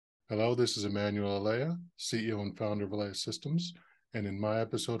Hello, this is Emmanuel Eleyae, CEO and founder of Eleyae Systems. And in my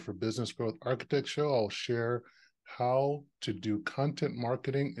episode for Business Growth Architect Show, I'll share how to do content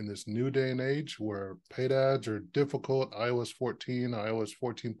marketing in this new day and age where paid ads are difficult, iOS 14, iOS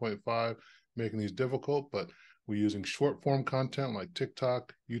 14.5, making these difficult, but we're using short form content like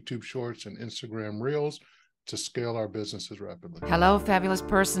TikTok, YouTube Shorts, and Instagram Reels to scale our businesses rapidly. Hello, fabulous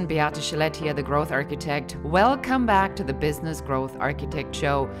person. Beate Chelette here, the Growth Architect. Welcome back to the Business Growth Architect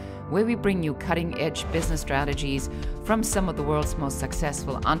Show, where we bring you cutting-edge business strategies from some of the world's most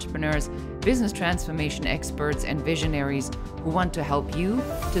successful entrepreneurs, business transformation experts, and visionaries who want to help you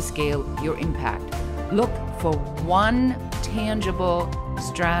to scale your impact. Look for one tangible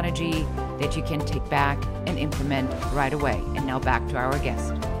strategy that you can take back and implement right away. And now back to our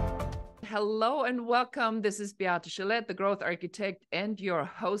guest. Hello and welcome. This is Beate Chelette, the Growth Architect and your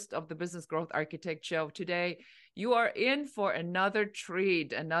host of the Business Growth Architect Show. Today, you are in for another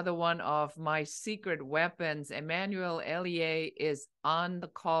treat, another one of my secret weapons. Emmanuel Eleyae is on the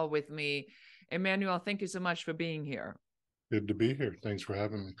call with me. Emmanuel, thank you so much for being here. Good to be here. Thanks for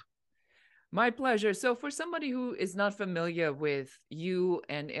having me. My pleasure. So for somebody who is not familiar with you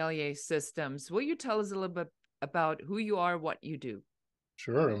and Eleyae Systems, will you tell us a little bit about who you are, what you do?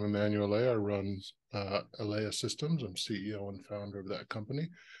 Sure. I'm Emmanuel Eleyae. I run Eleyae Systems. I'm CEO and founder of that company,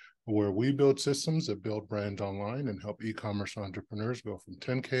 where we build systems that build brands online and help e-commerce entrepreneurs go from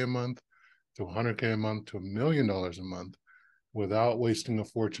 10K a month to 100K a month to $1 million a month without wasting a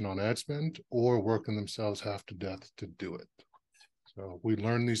fortune on ad spend or working themselves half to death to do it. So we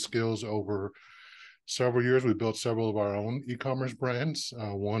learned these skills over several years. We built several of our own e-commerce brands,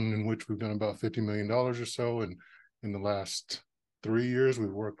 one in which we've done about $50 million or so. And in the last 3 years,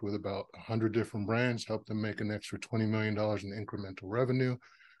 we've worked with about 100 different brands, helped them make an extra $20 million in incremental revenue.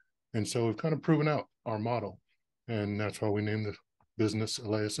 And so we've kind of proven out our model. And that's why we named the business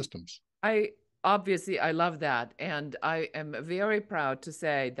Eleyae Systems. I love that. And I am very proud to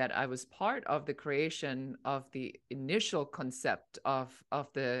say that I was part of the creation of the initial concept of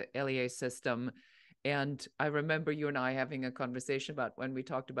the Eleyae system. And I remember you and I having a conversation about when we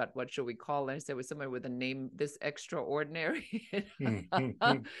talked about what should we call it. I said, with somebody with a name this extraordinary,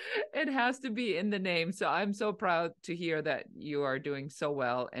 it has to be in the name. So I'm so proud to hear that you are doing so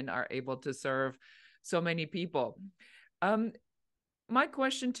well and are able to serve so many people. My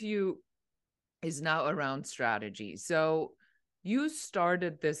question to you is now around strategy. So you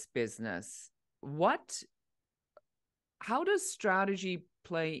started this business. How does strategy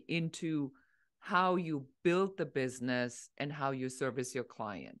play into how you build the business and how you service your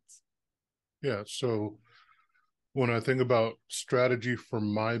clients? Yeah. So when I think about strategy for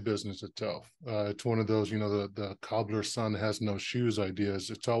my business itself, it's one of those, the cobbler's son has no shoes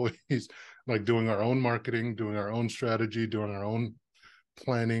ideas. It's always like doing our own marketing, doing our own strategy, doing our own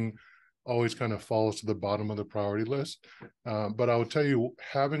planning, always kind of falls to the bottom of the priority list. But I would tell you,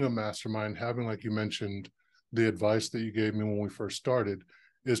 having a mastermind, having, like you mentioned, the advice that you gave me when we first started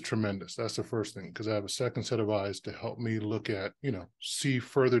is tremendous. That's the first thing, because I have a second set of eyes to help me look at, see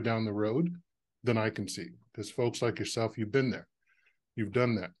further down the road than I can see. Because folks like yourself, you've been there, you've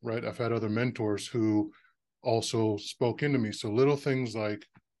done that, right? I've had other mentors who also spoke into me. So little things like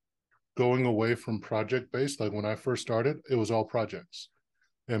going away from project-based, like when I first started, it was all projects.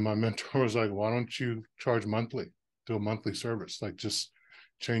 And my mentor was like, why don't you charge monthly, do a monthly service, like just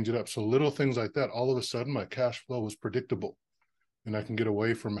change it up. So little things like that, all of a sudden my cash flow was predictable. And I can get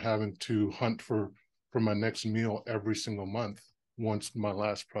away from having to hunt for my next meal every single month once my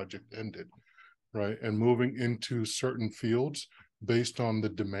last project ended, right? And moving into certain fields based on the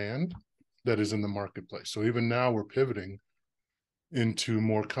demand that is in the marketplace. So even now we're pivoting into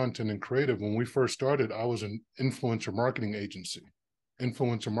more content and creative. When we first started, I was an influencer marketing agency.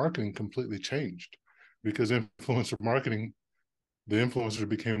 Influencer marketing completely changed because influencer marketing, the influencers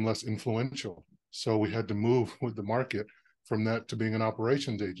became less influential. So we had to move with the market from that to being an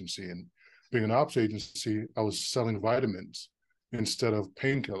operations agency. And being an ops agency, I was selling vitamins instead of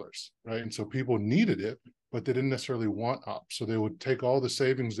painkillers, right? And so people needed it, but they didn't necessarily want ops. So they would take all the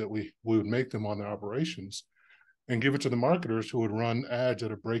savings that we would make them on their operations and give it to the marketers who would run ads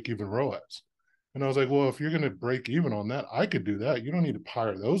at a break-even ROAS. And I was like, well, if you're going to break even on that, I could do that. You don't need to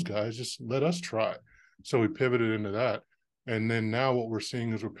hire those guys. Just let us try. So we pivoted into that. And then now what we're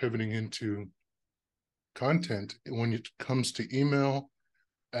seeing is we're pivoting into content when it comes to email,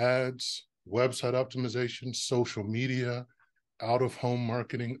 ads, website optimization, social media, out-of-home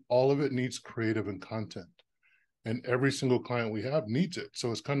marketing. All of it needs creative and content. And every single client we have needs it.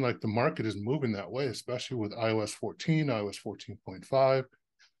 So it's kind of like the market is moving that way, especially with iOS 14, iOS 14.5.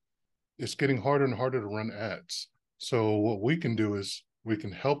 It's getting harder and harder to run ads. So what we can do is we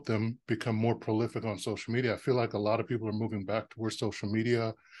can help them become more prolific on social media. I feel like a lot of people are moving back towards social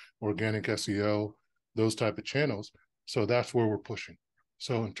media, organic SEO, those type of channels. So that's where we're pushing.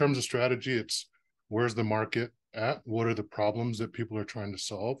 So in terms of strategy, it's where's the market at? What are the problems that people are trying to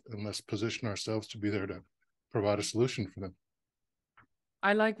solve? And let's position ourselves to be there to provide a solution for them.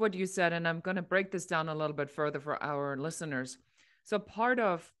 I like what you said, and I'm going to break this down a little bit further for our listeners. So part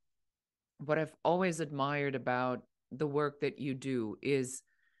of what I've always admired about the work that you do is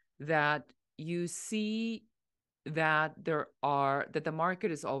that you see that that the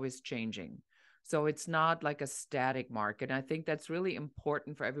market is always changing. So it's not like a static market. And I think that's really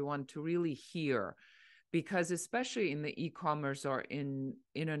important for everyone to really hear, because especially in the e-commerce or in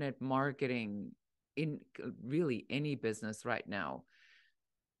internet marketing, in really any business right now,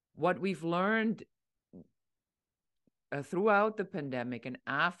 what we've learned throughout the pandemic and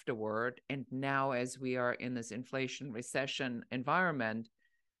afterward, and now as we are in this inflation recession environment,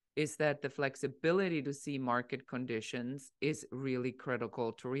 is that the flexibility to see market conditions is really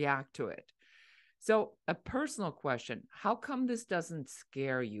critical to react to it. So a personal question, how come this doesn't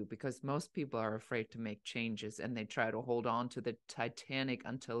scare you? Because most people are afraid to make changes and they try to hold on to the Titanic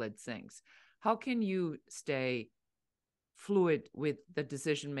until it sinks. How can you stay fluid with the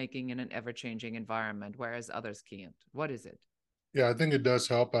decision-making in an ever-changing environment, whereas others can't? What is it? Yeah, I think it does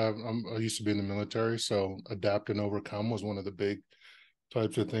help. I used to be in the military, so adapt and overcome was one of the big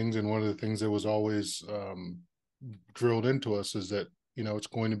types of things. And one of the things that was always drilled into us is that, it's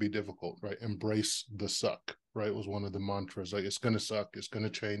going to be difficult, right? Embrace the suck, right? Was one of the mantras. Like, it's going to suck, it's going to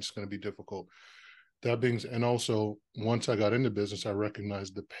change, it's going to be difficult. And also once I got into business, I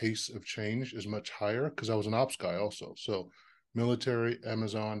recognized the pace of change is much higher because I was an ops guy also. So military,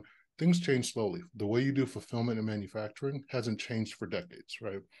 Amazon, things change slowly. The way you do fulfillment and manufacturing hasn't changed for decades,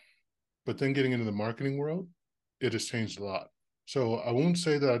 right? But then getting into the marketing world, it has changed a lot. So I won't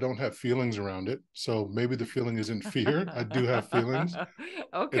say that I don't have feelings around it. So maybe the feeling isn't fear. I do have feelings. It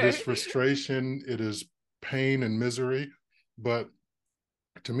is Okay. frustration. It is pain and misery. But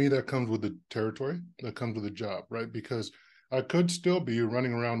to me, that comes with the territory. That comes with the job, right? Because I could still be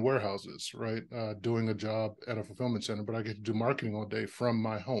running around warehouses, right? Doing a job at a fulfillment center, but I get to do marketing all day from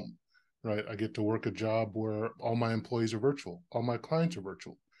my home, right? I get to work a job where all my employees are virtual. All my clients are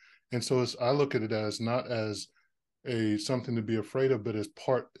virtual. And so I look at it as not as something to be afraid of, but as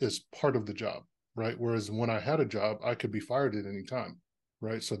part of the job, right? Whereas when I had a job, I could be fired at any time,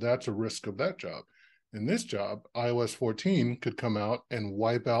 right? So that's a risk of that job. In this job, iOS 14 could come out and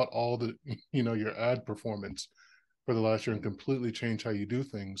wipe out all the, your ad performance for the last year and completely change how you do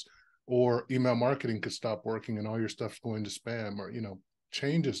things. Or email marketing could stop working and all your stuff's going to spam, or,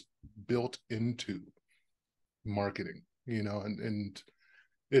 change is built into marketing, and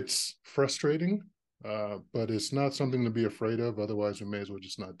it's frustrating, but it's not something to be afraid of. Otherwise, we may as well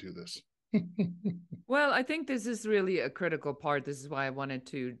just not do this. Well, I think this is really a critical part. This is why I wanted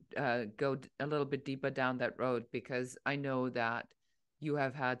to go a little bit deeper down that road, because I know that you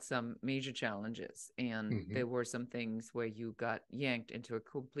have had some major challenges and there were some things where you got yanked into a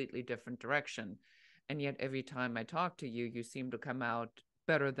completely different direction. And yet every time I talk to you, you seem to come out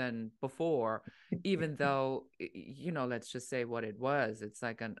better than before, even though, let's just say what it was. It's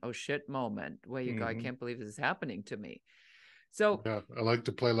like an oh shit moment where you go, I can't believe this is happening to me. So yeah, I like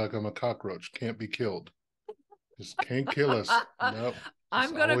to play like I'm a cockroach, can't be killed. Just can't kill us. No,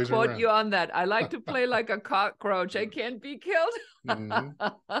 I'm going to quote you on that. I like to play like a cockroach. I can't be killed. That's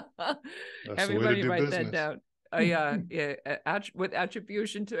the way to Everybody do write that business. down. Yeah, with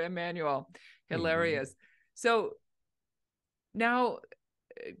attribution to Emmanuel. Hilarious. So now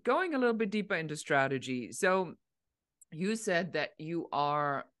going a little bit deeper into strategy. So you said that you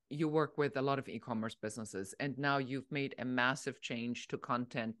work with a lot of e-commerce businesses, and now you've made a massive change to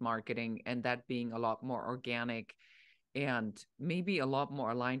content marketing, and that being a lot more organic and maybe a lot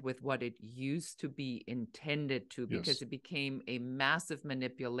more aligned with what it used to be intended to, because it became a massive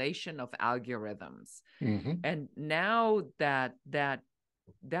manipulation of algorithms. And now that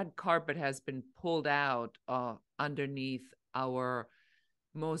carpet has been pulled out underneath our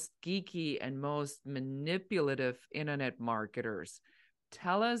most geeky and most manipulative internet marketers,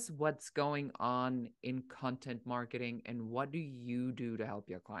 tell us what's going on in content marketing and what do you do to help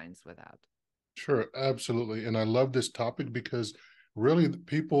your clients with that? Sure, absolutely. And I love this topic because really the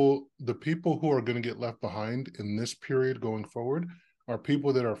people who are going to get left behind in this period going forward are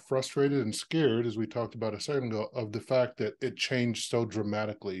people that are frustrated and scared, as we talked about a second ago, of the fact that it changed so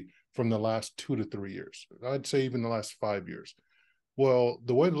dramatically from the last 2 to 3 years. I'd say even the last 5 years. Well,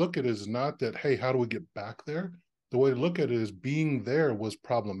 the way to look at it is not that, hey, how do we get back there? The way to look at it is being there was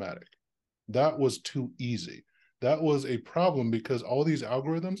problematic. That was too easy. That was a problem because all these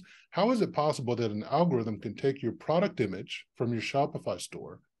algorithms, how is it possible that an algorithm can take your product image from your Shopify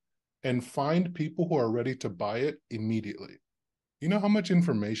store and find people who are ready to buy it immediately? You know how much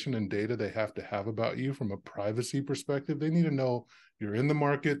information and data they have to have about you from a privacy perspective? They need to know you're in the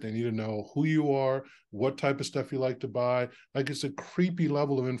market. They need to know who you are, what type of stuff you like to buy. Like, it's a creepy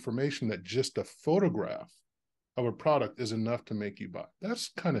level of information that just a photograph of a product is enough to make you buy. That's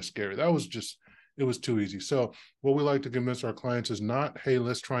kind of scary. It was too easy. So what we like to convince our clients is not, hey,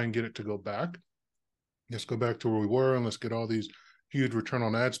 let's try and get it to go back. Let's go back to where we were and let's get all these huge return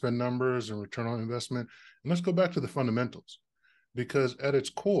on ad spend numbers and return on investment. And let's go back to the fundamentals. Because at its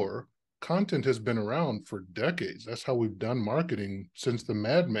core, content has been around for decades. That's how we've done marketing since the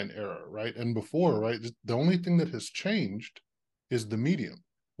Mad Men era, right? And before, right? The only thing that has changed is the medium,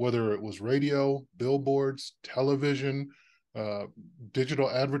 whether it was radio, billboards, television, digital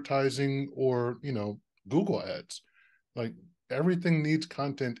advertising, or, Google ads. Like, everything needs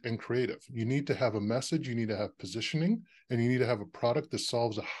content and creative. You need to have a message, you need to have positioning, and you need to have a product that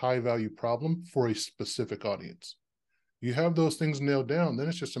solves a high value problem for a specific audience. You have those things nailed down, then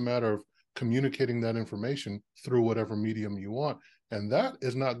it's just a matter of communicating that information through whatever medium you want. And that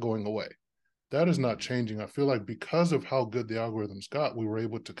is not going away. That is not changing. I feel like because of how good the algorithms got, we were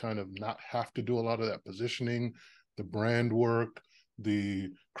able to kind of not have to do a lot of that positioning, the brand work, the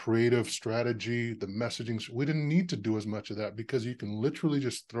creative strategy, the messaging. We didn't need to do as much of that because you can literally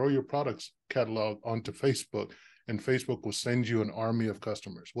just throw your products catalog onto Facebook and Facebook will send you an army of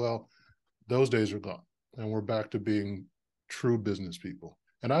customers. Well, those days are gone. And we're back to being true business people.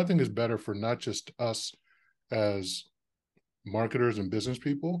 And I think it's better for not just us as marketers and business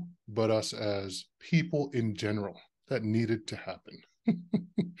people, but us as people in general. That needed to happen.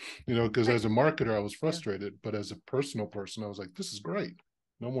 Because as a marketer, I was frustrated, but as a personal person, I was like, this is great.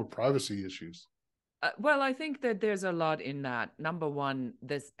 No more privacy issues. Well, I think that there's a lot in that. Number one,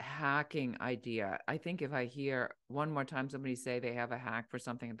 this hacking idea. I think if I hear one more time somebody say they have a hack for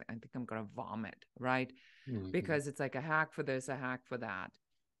something, I think I'm going to vomit, right? Mm-hmm. Because it's like a hack for this, a hack for that.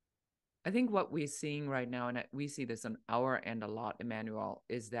 I think what we're seeing right now, and we see this on our end a lot, Emmanuel,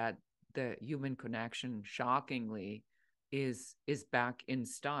 is that the human connection, shockingly, is back in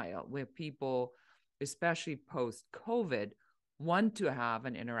style, where people, especially post-COVID, want to have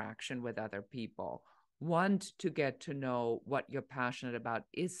an interaction with other people, want to get to know what you're passionate about,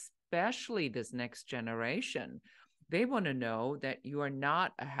 especially this next generation. They want to know that you are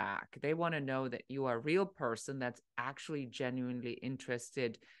not a hack. They want to know that you are a real person that's actually genuinely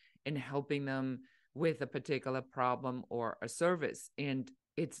interested in helping them with a particular problem or a service. And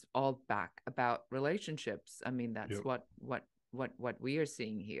it's all back about relationships. I mean, that's what we are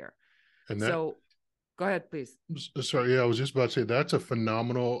seeing here. And so go ahead, please. Sorry, I was just about to say that's a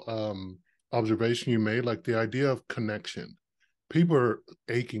phenomenal observation you made. Like, the idea of connection, people are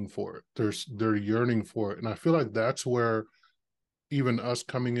aching for it. They're yearning for it, and I feel like that's where even us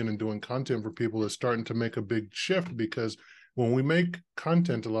coming in and doing content for people is starting to make a big shift. Because when we make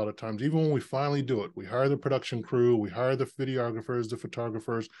content, a lot of times, even when we finally do it, we hire the production crew, we hire the videographers, the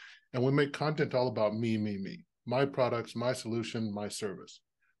photographers, and we make content all about me, my products, my solution, my service.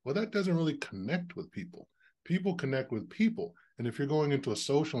 Well, that doesn't really connect with people. People connect with people. And if you're going into a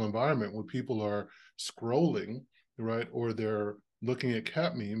social environment where people are scrolling, right, or they're looking at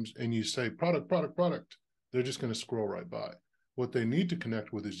cat memes and you say product, they're just going to scroll right by. What they need to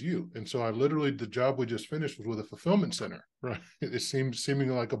connect with is you. And so the job we just finished was with a fulfillment center, right? It seeming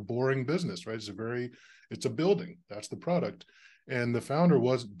like a boring business, right? It's a building. That's the product. And the founder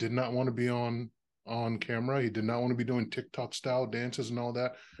did not want to be on camera. He did not want to be doing TikTok style dances and all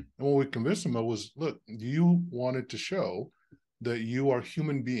that. And what we convinced him of was, look, you wanted to show that you are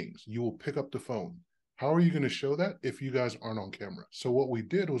human beings. You will pick up the phone. How are you going to show that if you guys aren't on camera? So what we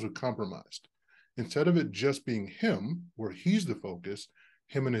did was we compromised. Instead of it just being him, where he's the focus,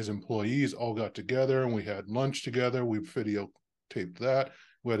 him and his employees all got together and we had lunch together. We videotaped that.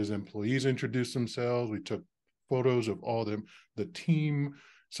 We had his employees introduce themselves. We took photos of all them, the team,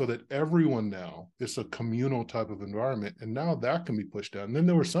 so that everyone now, it's a communal type of environment. And now that can be pushed down. And then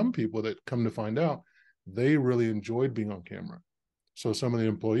there were some people that come to find out they really enjoyed being on camera. So some of the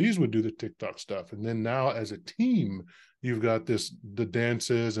employees would do the TikTok stuff. And then now as a team, you've got the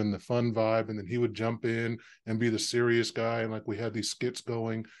dances and the fun vibe. And then he would jump in and be the serious guy. And like we had these skits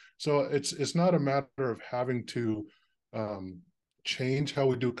going. So it's not a matter of having to change how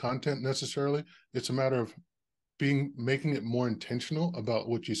we do content necessarily. It's a matter of making it more intentional about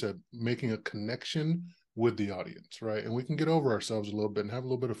what you said, making a connection with the audience, right? And we can get over ourselves a little bit and have a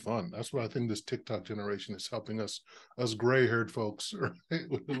little bit of fun. That's what I think this TikTok generation is helping us gray-haired folks, right?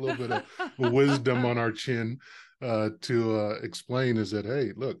 With a little bit of wisdom on our chin to explain is that,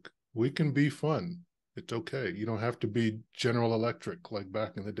 hey, look, we can be fun. It's okay. You don't have to be General Electric like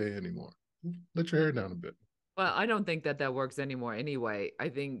back in the day anymore. Let your hair down a bit. Well, I don't think that that works anymore anyway. I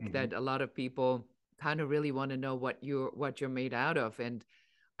think that a lot of people kind of really want to know what you're made out of. And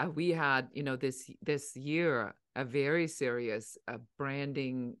we had, this year, a very serious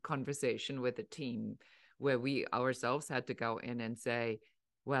branding conversation with a team where we ourselves had to go in and say,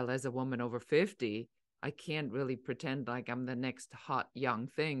 well, as a woman over 50, I can't really pretend like I'm the next hot young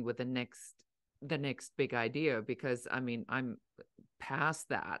thing with the next big idea, because I mean, I'm past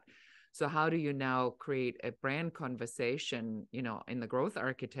that. So how do you now create a brand conversation, in the growth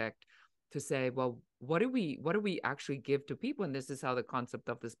architect, to say, well, what do we actually give to people? And this is how the concept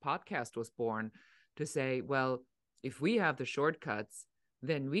of this podcast was born, to say, well, if we have the shortcuts,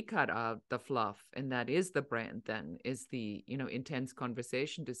 then we cut out the fluff, and that is the brand, then is the, intense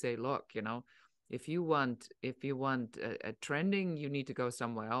conversation to say, look, if you want a trending, you need to go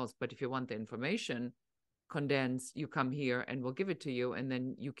somewhere else. But if you want the information condensed, you come here and we'll give it to you, and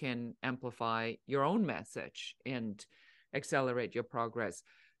then you can amplify your own message and accelerate your progress.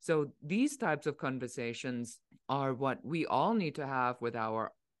 So these types of conversations are what we all need to have with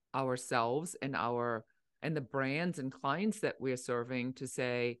ourselves and the brands and clients that we're serving, to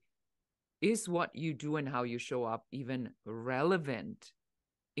say, is what you do and how you show up even relevant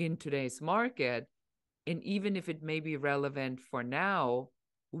in today's market? And even if it may be relevant for now,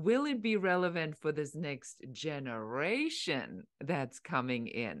 will it be relevant for this next generation that's coming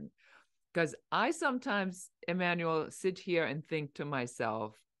in? Because I sometimes, Emmanuel, sit here and think to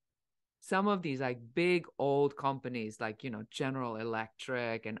myself, some of these like big old companies like, General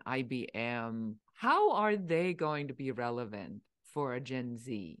Electric and IBM, how are they going to be relevant for a Gen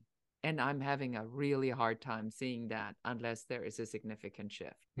Z? And I'm having a really hard time seeing that unless there is a significant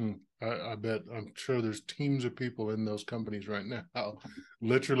shift. I bet, I'm sure there's teams of people in those companies right now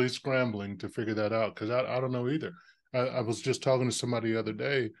literally scrambling to figure that out, because I don't know either. I was just talking to somebody the other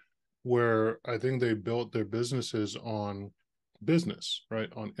day where I think they built their businesses on business, right?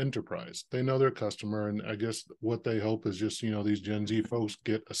 On enterprise. They know their customer. And I guess what they hope is just, these Gen Z folks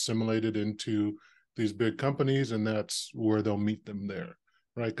get assimilated into these big companies, and that's where they'll meet them there.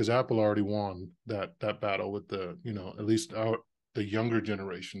 Right, because Apple already won that battle with the, at least the younger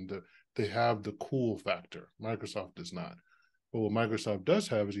generation. They have the cool factor. Microsoft does not. But what Microsoft does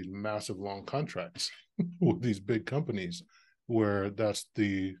have is these massive long contracts with these big companies, where that's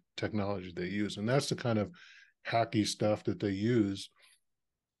the technology they use, and that's the kind of hacky stuff that they use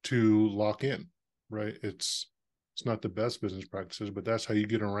to lock in. Right, it's not the best business practices, but that's how you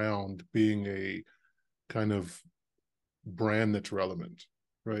get around being a kind of brand that's relevant.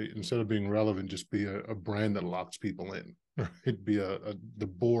 Right, instead of being relevant, just be a brand that locks people in. Right, be the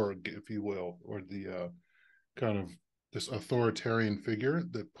Borg, if you will, or the kind of this authoritarian figure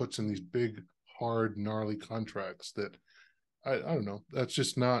that puts in these big, hard, gnarly contracts that I don't know. That's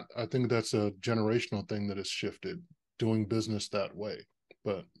just not. I think that's a generational thing that has shifted, doing business that way.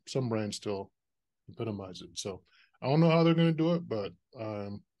 But some brands still epitomize it. So I don't know how they're going to do it, but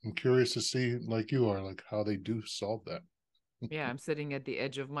I'm curious to see, like you are, like how they do solve that. Yeah, I'm sitting at the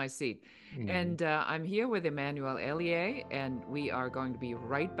edge of my seat. And I'm here with Emmanuel Eleyae, and we are going to be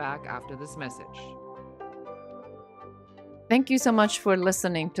right back after this message. Thank you so much for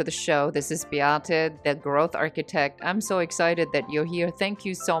listening to the show. This is Beate, the growth architect. I'm so excited that you're here. Thank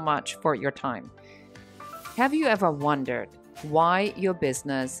you so much for your time. Have you ever wondered why your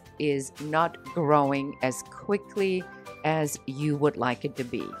business is not growing as quickly as you would like it to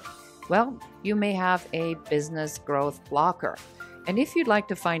be? Well, you may have a business growth blocker. And if you'd like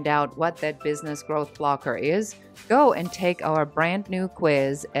to find out what that business growth blocker is, go and take our brand new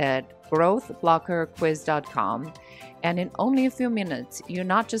quiz at growthblockerquiz.com. And in only a few minutes, you're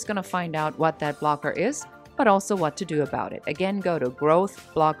not just going to find out what that blocker is, but also what to do about it. Again, go to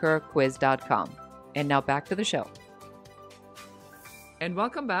growthblockerquiz.com. And now back to the show. And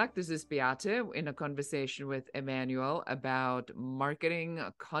welcome back. This is Beate in a conversation with Emmanuel about marketing,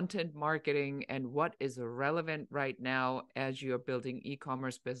 content marketing, and what is relevant right now as you're building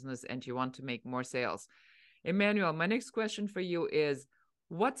e-commerce business and you want to make more sales. Emmanuel, my next question for you is,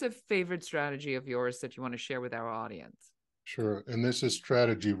 what's a favorite strategy of yours that you want to share with our audience? Sure. And this is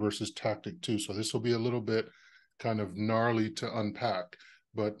strategy versus tactic too. So this will be a little bit kind of gnarly to unpack,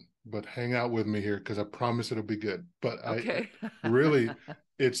 but hang out with me here, because I promise it'll be good. But okay. really,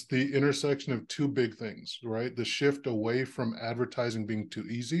 it's the intersection of two big things, right? The shift away from advertising being too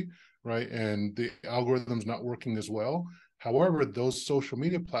easy, right? And the algorithms not working as well. However, those social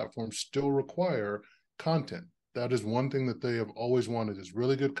media platforms still require content. That is one thing that they have always wanted, is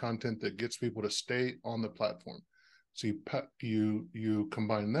really good content that gets people to stay on the platform. So you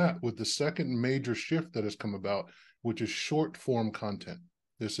combine that with the second major shift that has come about, which is short form content.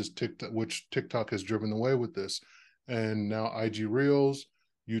 This is TikTok, which TikTok has driven the way with this. And now IG Reels,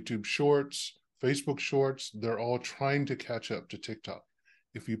 YouTube Shorts, Facebook Shorts, they're all trying to catch up to TikTok.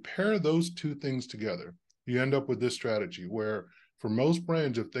 If you pair those two things together, you end up with this strategy where for most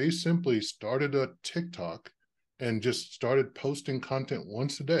brands, if they simply started a TikTok and just started posting content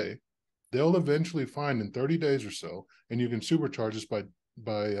once a day, they'll eventually find in 30 days or so, and you can supercharge this by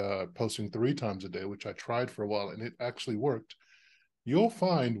posting 3 times a day, which I tried for a while and it actually worked. You'll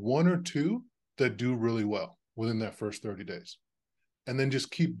find 1 or 2 that do really well within that first 30 days. And then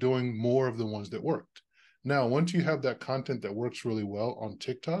just keep doing more of the ones that worked. Now, once you have that content that works really well on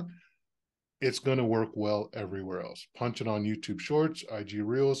TikTok, it's going to work well everywhere else. Punch it on YouTube Shorts, IG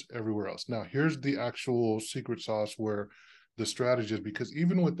Reels, everywhere else. Now, here's the actual secret sauce where the strategy is, because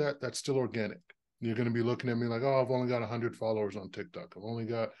even with that, that's still organic. You're going to be looking at me like, oh, I've only got 100 followers on TikTok. I've only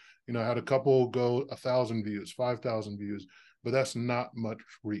got, I had a couple go 1,000 views, 5,000 views, but that's not much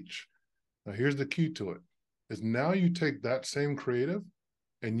reach. Now, here's the key to it, is now you take that same creative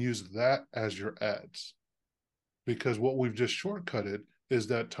and use that as your ads. Because what we've just shortcutted is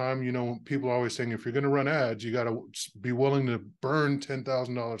that time, people are always saying, if you're going to run ads, you got to be willing to burn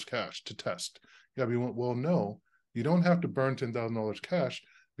 $10,000 cash to test. You got to be, well, no, you don't have to burn $10,000 cash,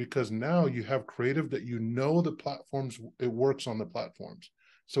 because now you have creative that the platforms, it works on the platforms.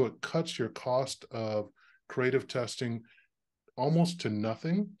 So it cuts your cost of creative testing almost to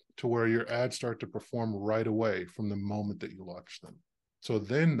nothing, to where your ads start to perform right away from the moment that you launch them. So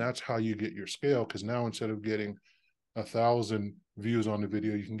then that's how you get your scale, because now instead of getting 1,000 views on the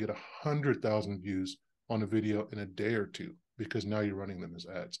video, you can get 100,000 views on a video in a day or two, because now you're running them as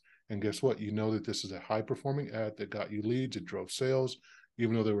ads. And guess what? You know that this is a high performing ad that got you leads, it drove sales.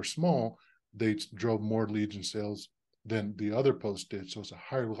 Even though they were small, they drove more leads and sales than the other post did. So it's a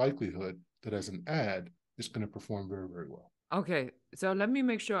higher likelihood that as an ad, it's going to perform very, very well. Okay, so let me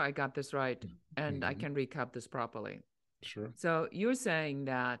make sure I got this right and I can recap this properly. Sure. So you're saying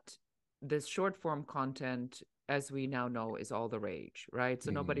that this short form content, as we now know, is all the rage, right?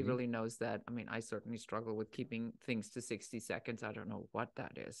 So nobody really knows that. I mean, I certainly struggle with keeping things to 60 seconds. I don't know what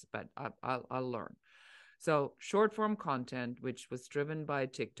that is, but I'll learn. So short form content, which was driven by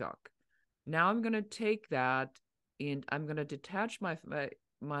TikTok. Now I'm going to take that and I'm going to detach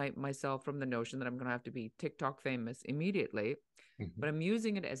myself from the notion that I'm going to have to be TikTok famous immediately, but I'm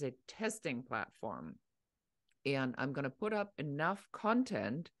using it as a testing platform. And I'm going to put up enough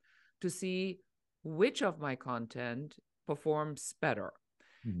content to see which of my content performs better.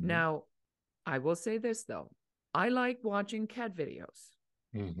 Now, I will say this, though. I like watching cat videos.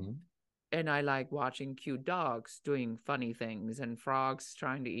 And I like watching cute dogs doing funny things and frogs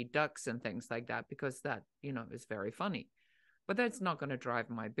trying to eat ducks and things like that, because that, is very funny. But that's not going to drive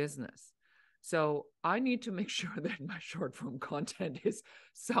my business. So I need to make sure that my short form content is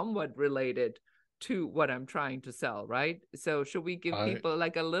somewhat related to what I'm trying to sell, right? So should we give people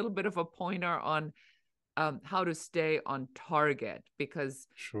like a little bit of a pointer on how to stay on target? Because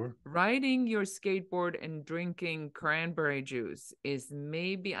riding your skateboard and drinking cranberry juice is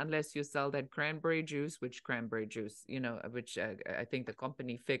maybe, unless you sell that cranberry juice, which I think the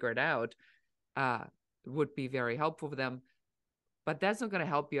company figured out would be very helpful for them. But that's not going to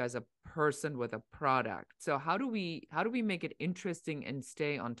help you as a person with a product. So how do we make it interesting and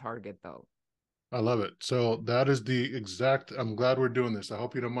stay on target, though? I love it. So that is the exact, I'm glad we're doing this. I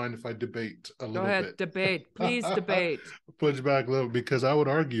hope you don't mind if I debate a little bit. Go ahead, debate. Please debate. Push back a little, because I would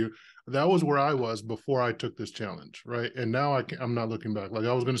argue that was where I was before I took this challenge, right? And now I'm not looking back. Like,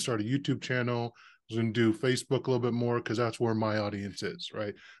 I was going to start a YouTube channel. I was going to do Facebook a little bit more, because that's where my audience is,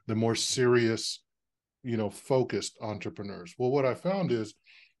 right? The more serious, focused entrepreneurs. Well, what I found is,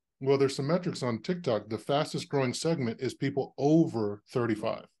 there's some metrics on TikTok. The fastest growing segment is people over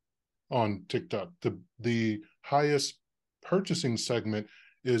 35. On TikTok. The highest purchasing segment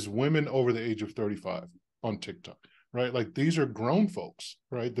is women over the age of 35 on TikTok, right? Like, these are grown folks,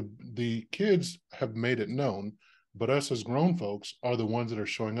 right? The kids have made it known, but us as grown folks are the ones that are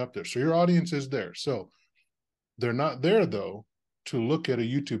showing up there. So your audience is there. So they're not there, though, to look at a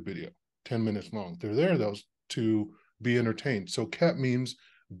YouTube video 10 minutes long. They're there, though, to be entertained. So cat memes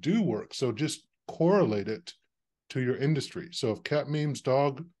do work. So just correlate it to your industry. So if cat memes,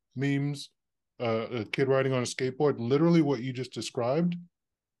 dog memes, a kid riding on a skateboard, literally what you just described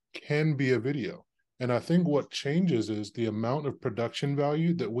can be a video. And I think what changes is the amount of production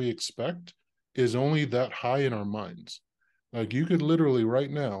value that we expect is only that high in our minds. Like you could literally right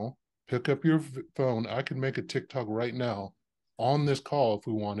now pick up your phone. I could make a TikTok right now on this call if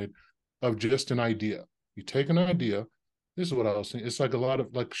we wanted, of just an idea. You take an idea. This is what I was saying. It's like a lot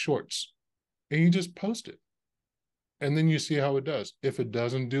of like shorts, and you just post it. And then you see how it does. If it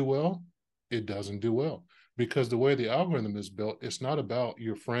doesn't do well, it doesn't do well. Because the way the algorithm is built, it's not about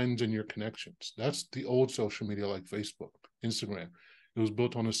your friends and your connections. That's the old social media like Facebook, Instagram. It was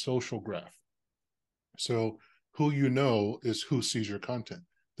built on a social graph. So who you know is who sees your content.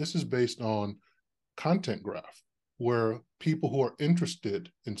 This is based on content graph, where people who are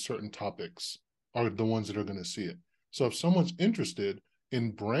interested in certain topics are the ones that are going to see it. So if someone's interested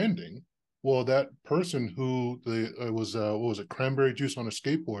in branding, well, that person who was what was it, cranberry juice on a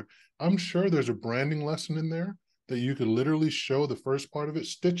skateboard, I'm sure there's a branding lesson in there that you could literally show the first part of it,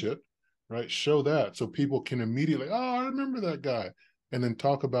 stitch it, right? Show that so people can immediately, oh, I remember that guy. And then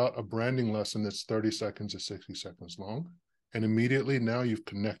talk about a branding lesson that's 30 seconds to 60 seconds long. And immediately now you've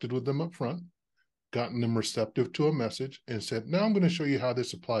connected with them up front, gotten them receptive to a message, and said, now I'm going to show you how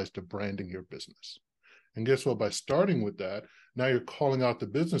this applies to branding your business. And guess what? By starting with that, now you're calling out the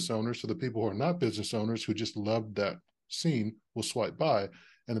business owners. So the people who are not business owners who just loved that scene will swipe by.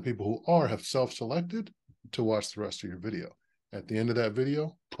 And the people who are have self-selected to watch the rest of your video. At the end of that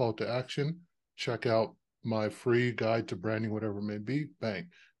video, call to action, check out my free guide to branding, whatever it may be, bang.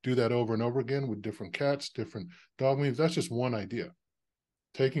 Do that over and over again with different cats, different dog memes. That's just one idea.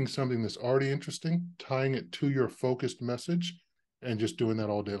 Taking something that's already interesting, tying it to your focused message, and just doing that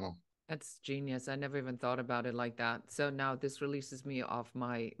all day long. That's genius. I never even thought about it like that. So now this releases me off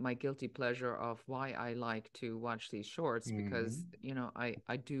my guilty pleasure of why I like to watch these shorts, because you know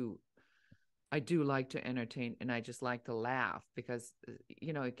I do like to entertain, and I just like to laugh, because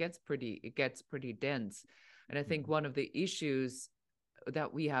you know it gets pretty dense. And I think one of the issues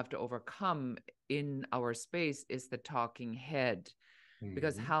that we have to overcome in our space is the talking head,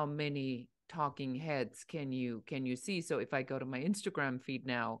 because how many talking heads can you see? So if I go to my Instagram feed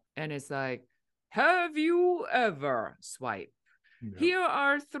now and it's like, have you ever swipe? Yep. Here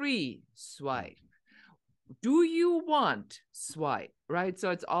are 3 swipe. Do you want swipe? Right?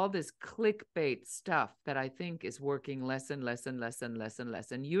 So it's all this clickbait stuff that I think is working less and less and less and less and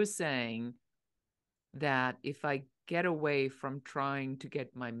less. And you're saying that if I get away from trying to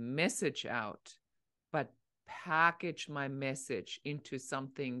get my message out, but package my message into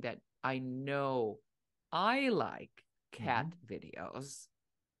something that I know I like, cat videos,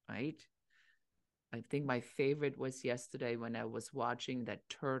 right? I think my favorite was yesterday when I was watching that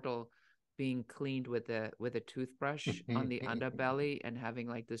turtle being cleaned with a toothbrush on the underbelly and having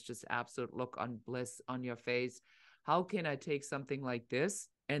like this just absolute look on bliss on your face. How can I take something like this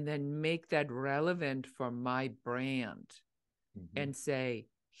and then make that relevant for my brand and say,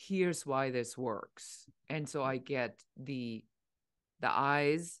 here's why this works? And so I get the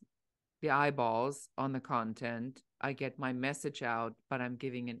eyes, the eyeballs on the content. I get my message out, but I'm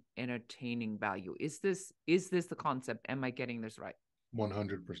giving an entertaining value. Is this the concept? Am I getting this right?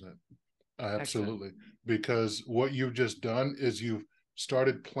 100%. Absolutely. Excellent. Because what you've just done is you've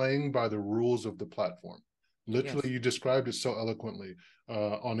started playing by the rules of the platform. Literally, yes. You described it so eloquently.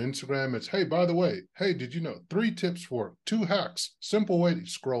 On Instagram, it's, hey, by the way, hey, did you know 3 tips for 2 hacks? Simple way to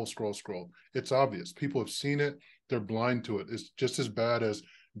scroll. It's obvious. People have seen it. They're blind to it. It's just as bad as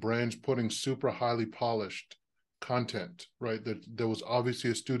brands putting super highly polished content, right? That there was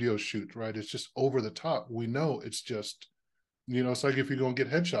obviously a studio shoot, right? It's just over the top. We know it's just, you know, it's like if you're going to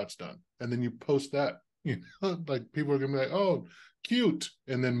get headshots done and then you post that, you know, like people are going to be like, oh, cute,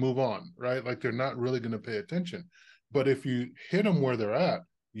 and then move on, right? Like they're not really going to pay attention. But if you hit them where they're at,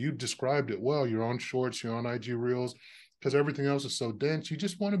 you described it well. You're on shorts, you're on IG Reels, because everything else is so dense. You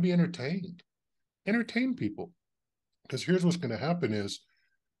just want to be entertained. Entertain people. Because here's what's going to happen is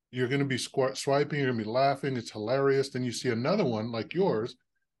you're going to be swiping, you're going to be laughing. It's hilarious. Then you see another one like yours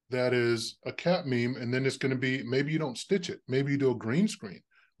that is a cat meme, and then it's going to be, maybe you don't stitch it. Maybe you do a green screen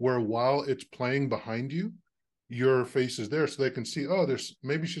where while it's playing behind you, your face is there so they can see, oh, there's,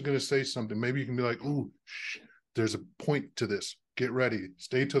 maybe she's going to say something. Maybe you can be like, ooh, shh, there's a point to this. Get ready.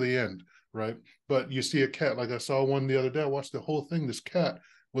 Stay till the end, right? But you see a cat, like I saw one the other day. I watched the whole thing. This cat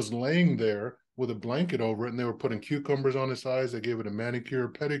was laying there with a blanket over it, and they were putting cucumbers on its eyes. They gave it a manicure,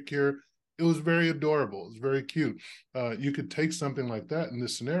 pedicure. It was very adorable. It was very cute. You could take something like that in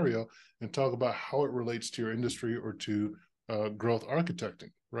this scenario and talk about how it relates to your industry or to growth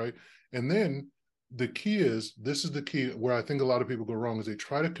architecting, right? And then the key is, this is the key where I think a lot of people go wrong, is they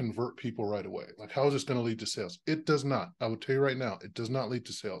try to convert people right away. Like, how is this going to lead to sales? It does not. I will tell you right now, it does not lead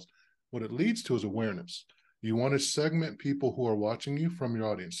to sales. What it leads to is awareness. You want to segment people who are watching you from your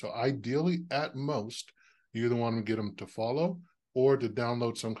audience. So ideally, at most, you either want to get them to follow or to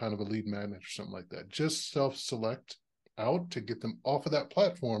download some kind of a lead magnet or something like that. Just self-select out to get them off of that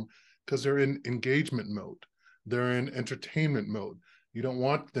platform, because they're in engagement mode. They're in entertainment mode. You don't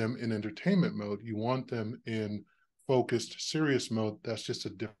want them in entertainment mode. You want them in focused, serious mode. That's just a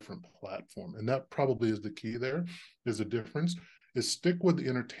different platform. And that probably is the key there, is the difference, is stick with the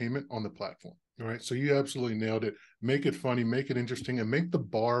entertainment on the platform. All right. So you absolutely nailed it. Make it funny, make it interesting, and make the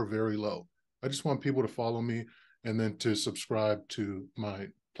bar very low. I just want people to follow me and then to subscribe to my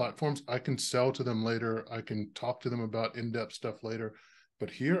platforms. I can sell to them later. I can talk to them about in-depth stuff later. But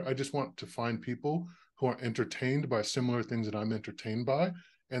here, I just want to find people who are entertained by similar things that I'm entertained by,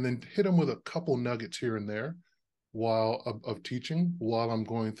 and then hit them with a couple nuggets here and there while of teaching while I'm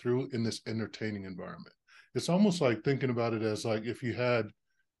going through in this entertaining environment. It's almost like thinking about it as like if you had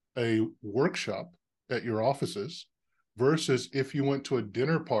a workshop at your offices versus if you went to a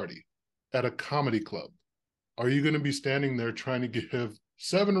dinner party at a comedy club. Are you going to be standing there trying to give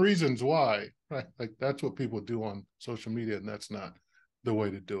 7 reasons why? Right? Like, that's what people do on social media, and that's not the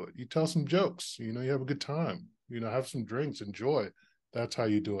way to do it. You tell some jokes, you have a good time, have some drinks, enjoy. That's how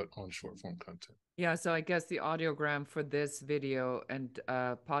you do it on short form content. Yeah, so I guess the audiogram for this video and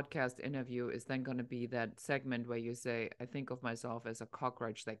podcast interview is then going to be that segment where you say, I think of myself as a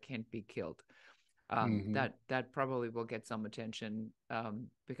cockroach that can't be killed. That probably will get some attention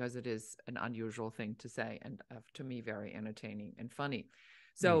because it is an unusual thing to say, and to me, very entertaining and funny.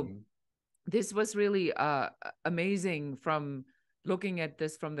 So this was really amazing from looking at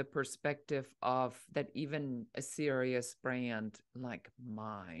this from the perspective of that even a serious brand like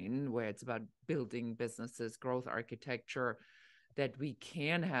mine, where it's about building businesses, growth architecture, that we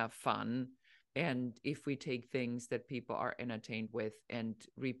can have fun. And if we take things that people are entertained with and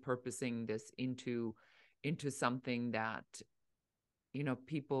repurposing this into something that,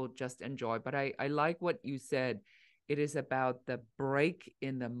 people just enjoy. But I like what you said. It is about the break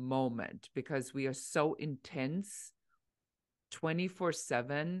in the moment, because we are so intense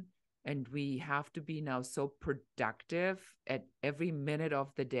 24/7, and we have to be now so productive at every minute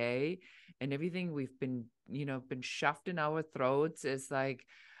of the day, and everything we've been shoved in our throats is like,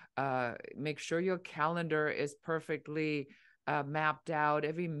 make sure your calendar is perfectly mapped out.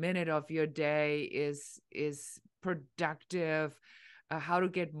 Every minute of your day is productive. How to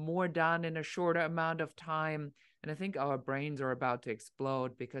get more done in a shorter amount of time. And I think our brains are about to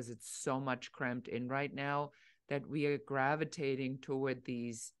explode because it's so much cramped in right now that we are gravitating toward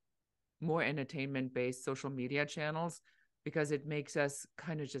these more entertainment-based social media channels, because it makes us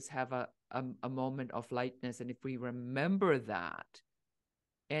kind of just have a moment of lightness. And if we remember that,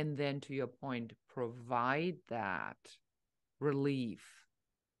 and then, to your point, provide that relief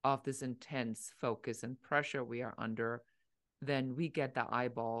of this intense focus and pressure we are under, then we get the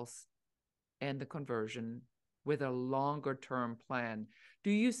eyeballs and the conversion with a longer term plan.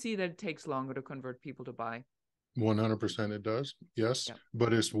 Do you see that it takes longer to convert people to buy? 100% it does. Yes. Yep.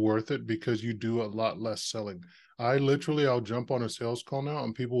 But it's worth it because you do a lot less selling. I'll jump on a sales call now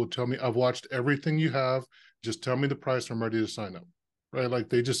and people will tell me, I've watched everything you have. Just tell me the price. I'm ready to sign up. Right. Like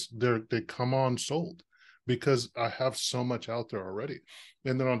they come on sold because I have so much out there already.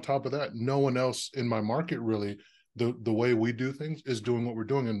 And then on top of that, no one else in my market really, the way we do things is doing what we're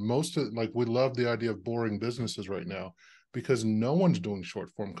doing. And most of we love the idea of boring businesses right now because no one's doing short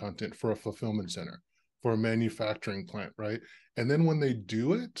form content for a fulfillment center, for a manufacturing plant, right? And then when they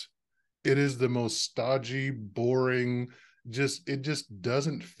do it, it is the most stodgy, boring, it just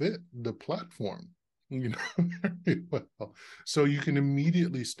doesn't fit the platform, very well. So you can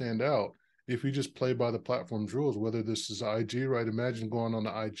immediately stand out if you just play by the platform's rules, whether this is IG, right? Imagine going on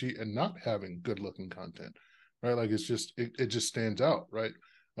the IG and not having good looking content, right? Like it just stands out, right?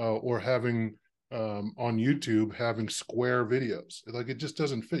 Or having on YouTube, having square videos. Like it just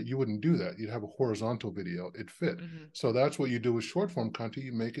doesn't fit. You wouldn't do that. You'd have a horizontal video. It fit. So that's what you do with short form content.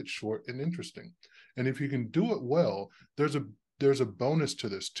 You make it short and interesting. And if you can do it well, there's a bonus to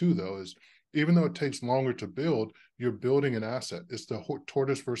this too, though, is even though it takes longer to build, you're building an asset. It's the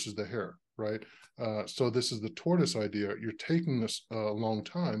tortoise versus the hare, right? So this is the tortoise idea. You're taking this a long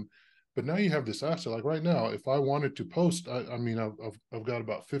time, but now you have this asset. Like right now, if I wanted to post, I've got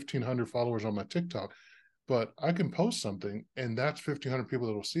about 1,500 followers on my TikTok, but I can post something and that's 1,500 people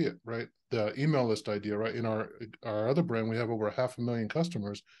that will see it, right? The email list idea, right? In our other brand, we have over 500,000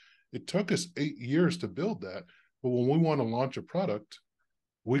 customers. It took us 8 years to build that. But when we want to launch a product,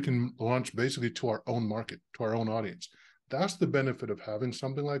 we can launch basically to our own market, to our own audience. That's the benefit of having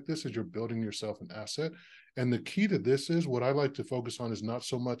something like this, is you're building yourself an asset. And the key to this is, what I like to focus on is not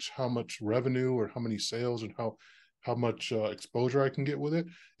so much how much revenue or how many sales and how much exposure I can get with it.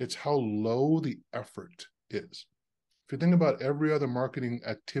 It's how low the effort is. If you think about every other marketing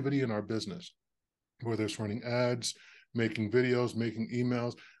activity in our business, whether it's running ads, making videos, making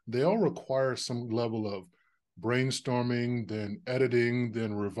emails, they all require some level of brainstorming, then editing,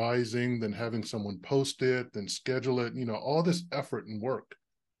 then revising, then having someone post it, then schedule it, all this effort and work.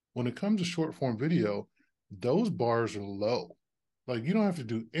 When it comes to short form video, those bars are low. Like, you don't have to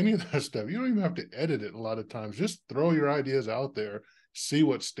do any of that stuff. You don't even have to edit it a lot of times. Just throw your ideas out there, see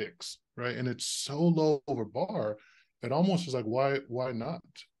what sticks, right? And it's so low of a bar, it almost is like, why not?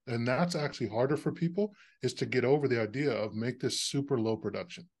 And that's actually harder for people, is to get over the idea of make this super low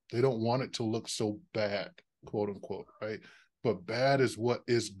production. They don't want it to look so bad, quote unquote, right? But bad is what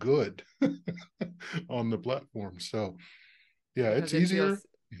is good on the platform. So yeah, Because it's easier.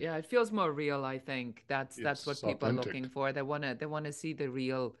 it feels more real. I think that's what people authentic. are looking for. They want to see the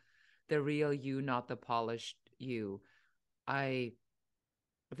real you, not the polished you. I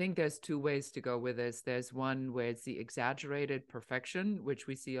think there's two ways to go with this. There's one where it's the exaggerated perfection, which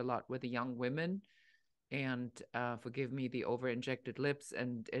we see a lot with the young women, and forgive me, the over-injected lips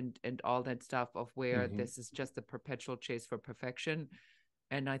and all that stuff, of where this is just a perpetual chase for perfection.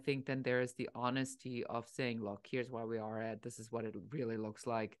 And I think then there is the honesty of saying, look, here's where we are at. This is what it really looks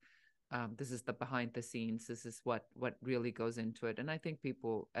like. This is the behind the scenes. This is what really goes into it. And I think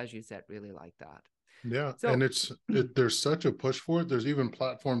people, as you said, really like that. Yeah. So, And there's such a push for it. There's even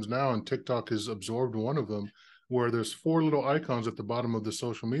platforms now, and TikTok has absorbed one of them, where there's 4 little icons at the bottom of the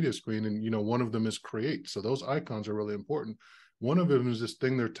social media screen. And, one of them is create. So those icons are really important. One of them is this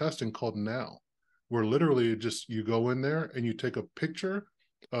thing they're testing called Now, where literally just, you go in there and you take a picture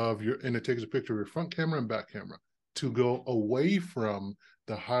and it takes a picture of your front camera and back camera, to go away from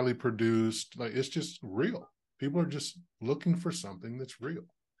the highly produced, like, it's just real. People are just looking for something that's real.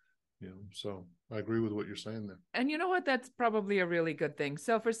 So I agree with what you're saying there. And you know what? That's probably a really good thing.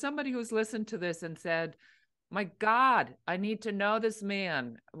 So for somebody who's listened to this and said, my God, I need to know this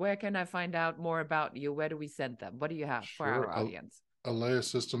man, where can I find out more about you? Where do we send them? What do you have for our audience?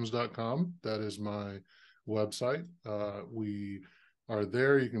 eleyasystems.com. That is my website. We are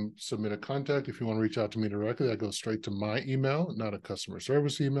there. You can submit a contact. If you want to reach out to me directly, that goes straight to my email, not a customer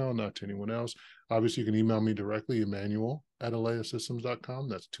service email, not to anyone else. Obviously, you can email me directly, Emmanuel at eleyasystems.com.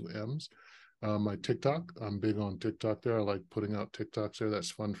 That's 2 M's. My TikTok, I'm big on TikTok there. I like putting out TikToks there.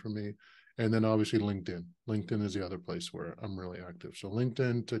 That's fun for me. And then obviously LinkedIn. LinkedIn is the other place where I'm really active. So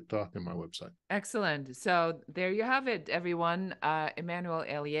LinkedIn, TikTok, and my website. Excellent. So there you have it, everyone. Emmanuel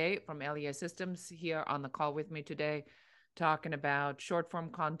Eleyae from Eleyae Systems here on the call with me today, talking about short form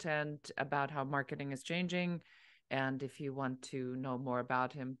content, about how marketing is changing. And if you want to know more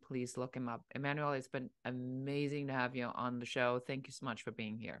about him, please look him up. Emmanuel, it's been amazing to have you on the show. Thank you so much for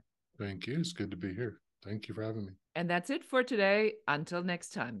being here. Thank you. It's good to be here. Thank you for having me. And that's it for today. Until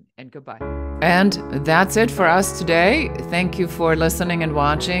next time, and goodbye. And that's it for us today. Thank you for listening and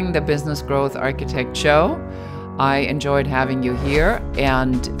watching the Business Growth Architect Show. I enjoyed having you here.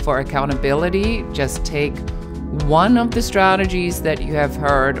 And for accountability, just take one of the strategies that you have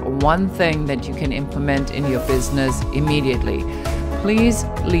heard, one thing that you can implement in your business immediately. Please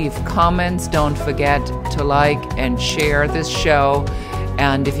leave comments. Don't forget to like and share this show.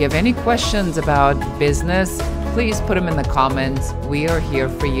 And if you have any questions about business, please put them in the comments. We are here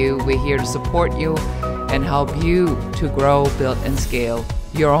for you. We're here to support you and help you to grow, build, and scale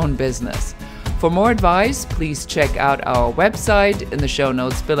your own business. For more advice, please check out our website in the show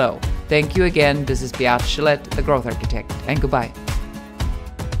notes below. Thank you again. This is Beate Chelette, the Growth Architect, and goodbye.